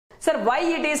Sir, why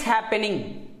it is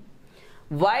happening?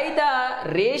 Why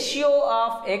the ratio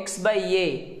of X by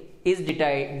A is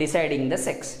deciding the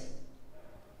sex?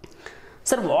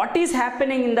 Sir, what is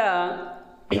happening in the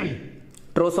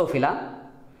Drosophila?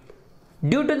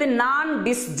 Due to the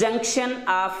non-disjunction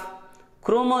of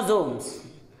chromosomes,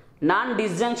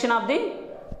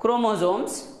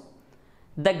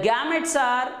 the gametes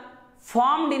are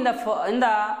formed in the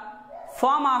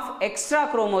form of extra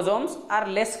chromosomes or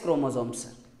less chromosomes.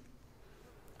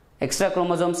 Extra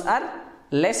chromosomes are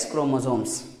less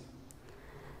chromosomes.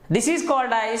 This is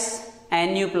called as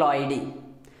aneuploidy.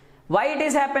 Why it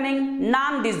is happening?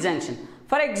 Non-disjunction.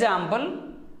 For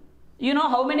example, you know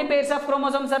how many pairs of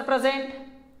chromosomes are present?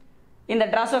 In the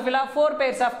Drosophila, 4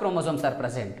 pairs of chromosomes are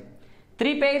present.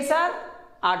 3 pairs are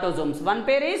autosomes, 1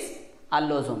 pair is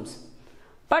allosomes.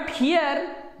 But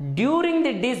here, during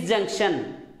the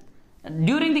disjunction,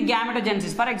 during the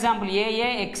gametogenesis, for example,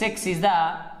 AAXX is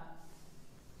the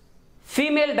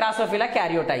female Drosophila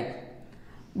karyotype.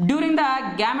 During the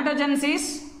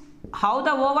gametogenesis, how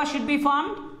the ova should be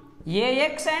formed?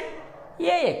 AX and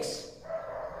AX.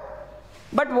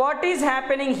 But what is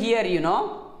happening here, you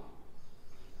know?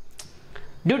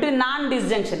 Due to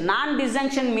non-disjunction.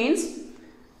 Non-disjunction means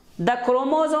the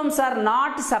chromosomes are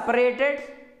not separated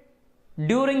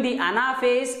during the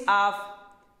anaphase of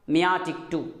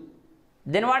meiotic II.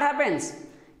 Then what happens?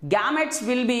 Gametes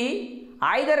will be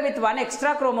either with 1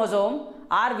 extra chromosome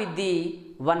or with the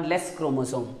 1 less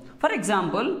chromosome. For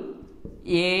example,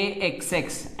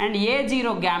 AXX and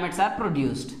A0 gametes are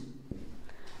produced.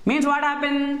 Means what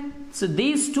happened? So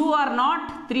these 3 are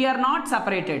not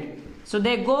separated. So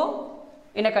they go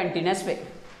in a continuous way.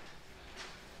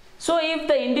 So if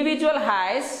the individual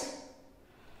has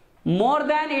more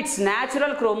than its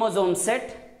natural chromosome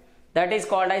set, that is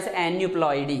called as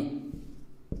aneuploidy.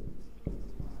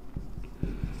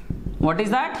 What is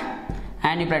that?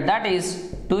 Aneuploidy. That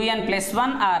is 2n plus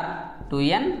 1 or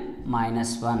 2n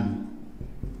minus 1.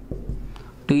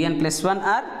 2n plus 1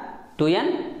 or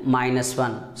 2n minus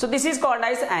 1. So this is called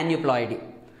as aneuploidy.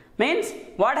 Means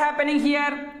what happening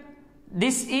here?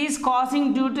 This is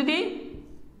causing due to the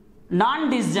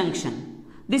non-disjunction.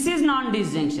 This is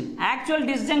non-disjunction. Actual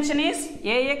disjunction is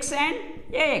AX and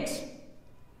AX.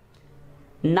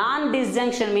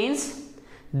 Non-disjunction means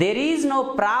there is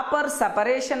no proper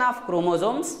separation of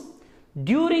chromosomes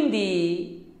during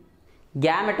the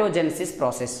gametogenesis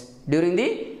process.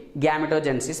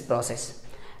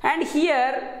 And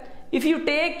here, if you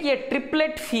take a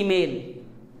triplet female,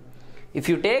 AA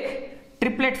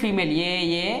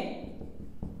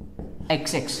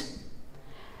XX,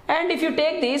 and if you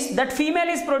take this, that female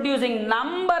is producing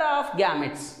number of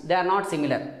gametes. They are not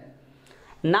similar.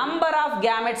 Number of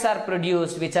gametes are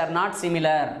produced which are not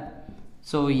similar.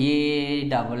 So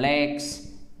AXX,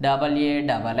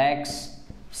 AA,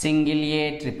 single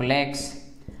A, triple X,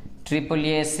 triple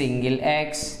A, single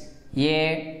X,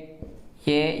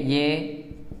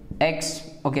 X.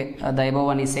 Okay, the above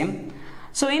one is same.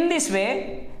 So in this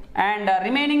way, and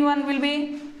remaining one will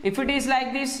be, if it is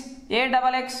like this,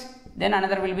 AXX, then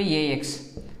another will be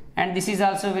AX, and this is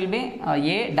also will be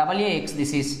AXX.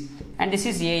 This is, and this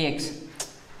is AX.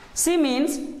 C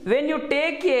means when you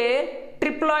take a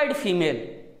triploid female.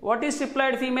 What is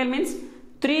triploid female means?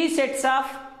 3 sets of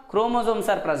chromosomes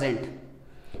are present.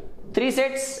 3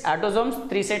 sets autosomes,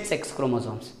 3 sets sex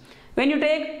chromosomes. When you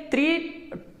take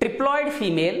 3 triploid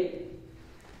female,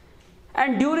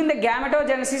 and during the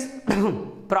gametogenesis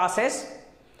process,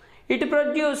 it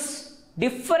produces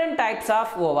different types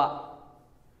of ova.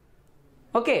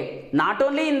 Okay, not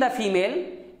only in the female,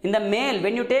 in the male,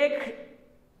 when you take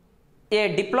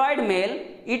a diploid male,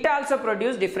 it also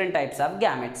produces different types of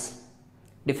gametes.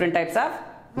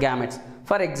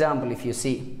 For example, if you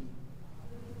see,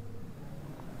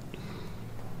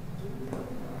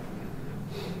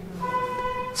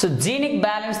 so genic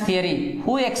balance theory.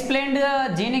 Who explained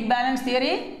the genic balance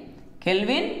theory?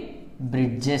 Kelvin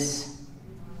Bridges.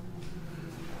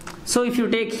 So if you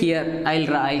take here,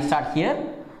 I'll start here.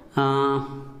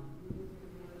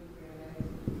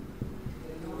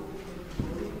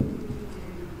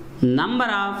 Number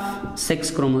of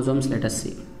sex chromosomes, let us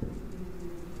see.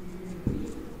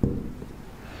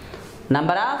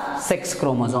 Number of sex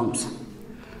chromosomes.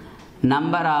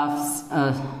 Number of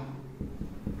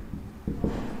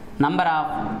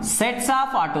sets of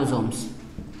autosomes.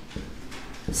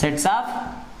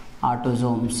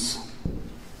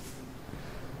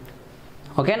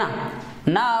 Okay,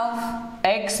 now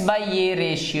X by A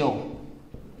ratio.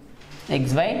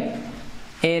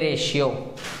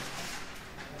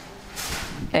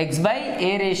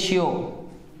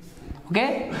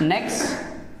 Okay, next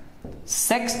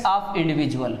sex of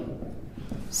individual.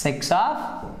 Sex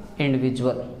of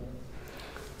individual.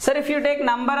 Sir, if you take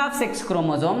number of sex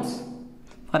chromosomes,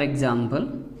 for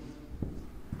example,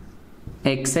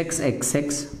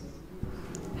 XXXX,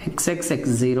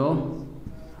 XXX0,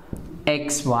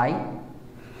 XY.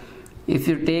 If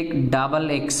you take double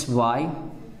XY,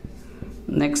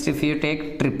 next if you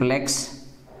take triple X,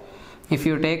 if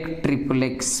you take triple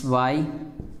XY,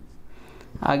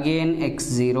 again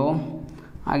X0,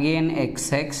 again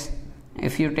XX,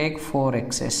 if you take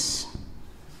 4XS.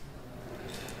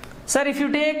 Sir, if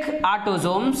you take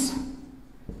autosomes,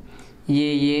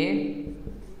 AA,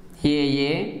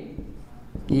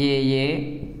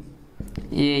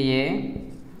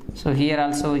 so here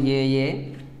also AA,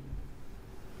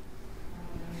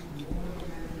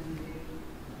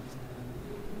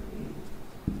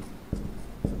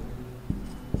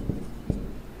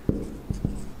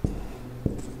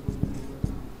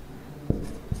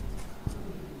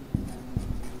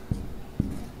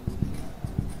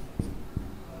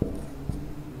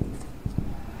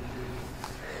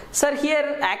 sir,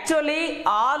 here actually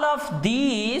all of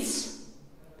these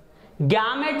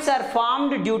gametes are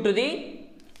formed due to the,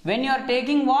 when you are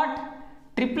taking what?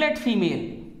 Triplet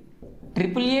female,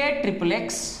 triple A, triple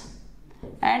X,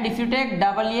 and if you take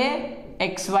double A,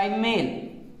 XY male.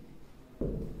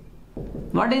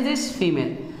 What is this?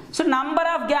 Female. So number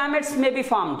of gametes may be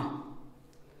formed.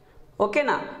 Okay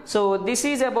na? So this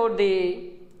is about the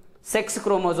sex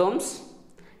chromosomes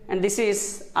and this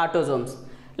is autosomes.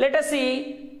 Let us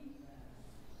see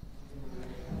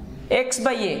X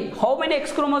by A. How many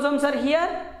X chromosomes are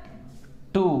here?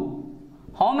 2.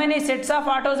 How many sets of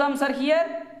autosomes are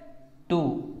here?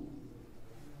 2.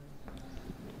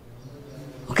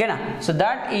 Okay na? So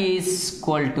that is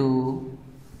equal to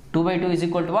 2 by 2 is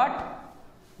equal to what?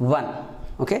 1.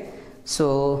 Okay.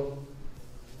 So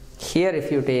here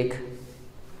if you take,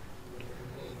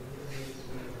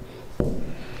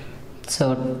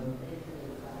 so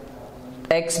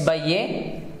X by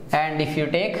A, and if you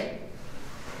take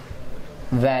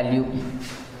value,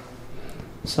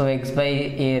 so X by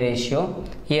A ratio,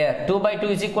 here 2 by 2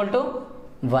 is equal to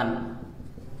 1,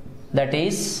 that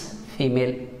is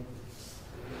female.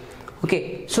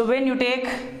 Okay, so when you take,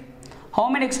 how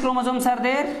many X chromosomes are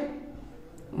there?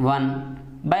 1.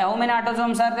 By how many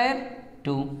autosomes are there?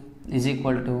 2 is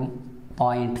equal to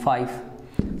 0.5.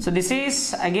 So this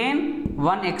is again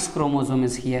 1 X chromosome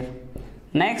is here.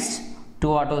 Next 2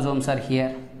 autosomes are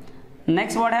here.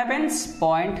 Next what happens?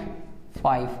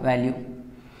 0.5 value.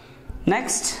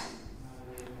 Next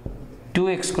 2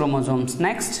 X chromosomes.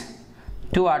 Next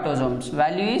 2 autosomes.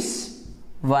 Value is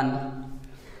 1.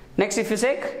 Next if you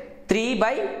take 3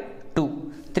 by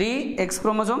 2. 3 X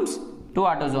chromosomes, 2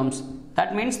 autosomes.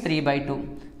 That means 3 by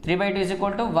 2. 3 by 2 is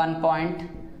equal to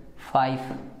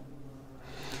 1.5.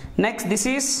 Next this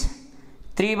is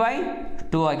 3 by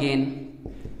 2 again.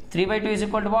 3 by 2 is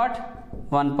equal to what?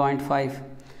 1.5.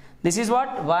 This is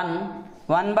what? 1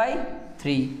 by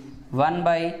 3. 1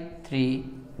 by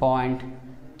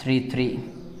 3.33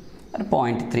 or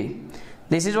 0.3.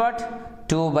 This is what?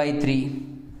 2 by 3.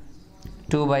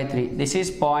 2 by 3. This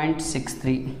is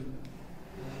 0.63.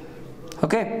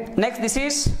 Okay. Next this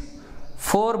is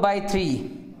 4 by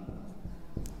 3.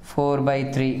 4 by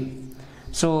 3.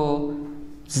 So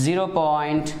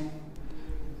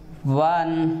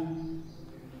 0.11.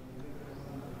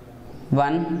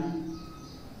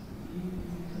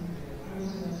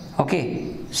 Okay.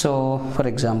 So for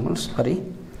example, sorry,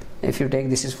 if you take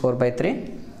this is 4 by 3,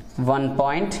 1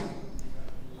 point,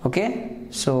 okay,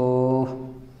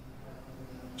 so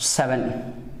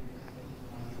 7.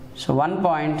 So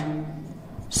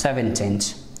 1.7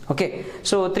 change. Okay,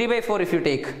 so 3 by 4 if you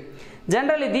take.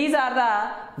 Generally these are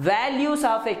the values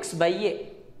of X by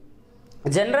A.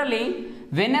 Generally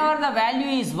whenever the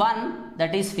value is 1,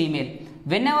 that is female.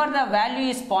 Whenever the value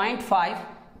is 0.5,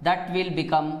 that will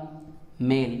become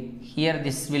male. Here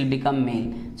this will become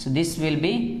male. So this will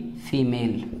be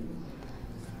female.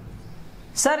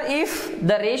 Sir, if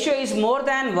the ratio is more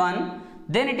than 1,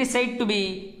 then it is said to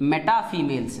be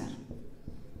meta-female, sir.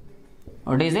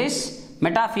 What is this?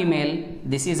 Meta-female.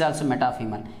 This is also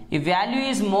meta-female. If value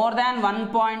is more than 1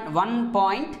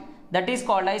 point, that is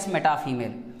called as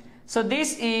meta-female. So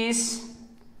this is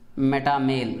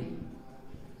meta-male.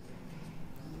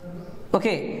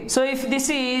 Okay, so if this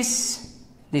is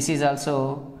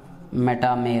also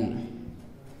meta-male.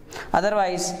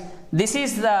 Otherwise, this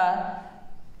is the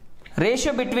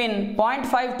ratio between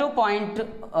 0.5 to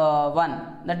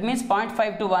 0.1. That means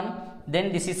 0.5 to 1.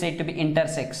 Then this is said to be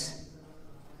intersex.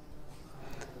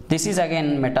 This is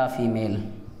again meta-female.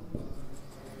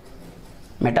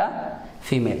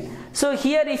 Meta-female. So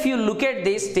here if you look at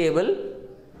this table,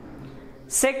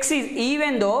 sex is,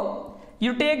 even though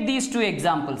you take these two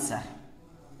examples, sir.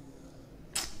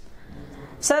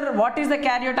 Sir, what is the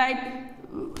karyotype?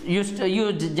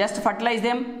 You just fertilize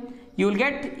them, you will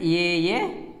get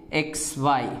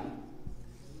AAXY.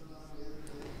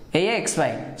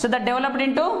 AAXY. So that developed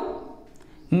into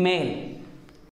male.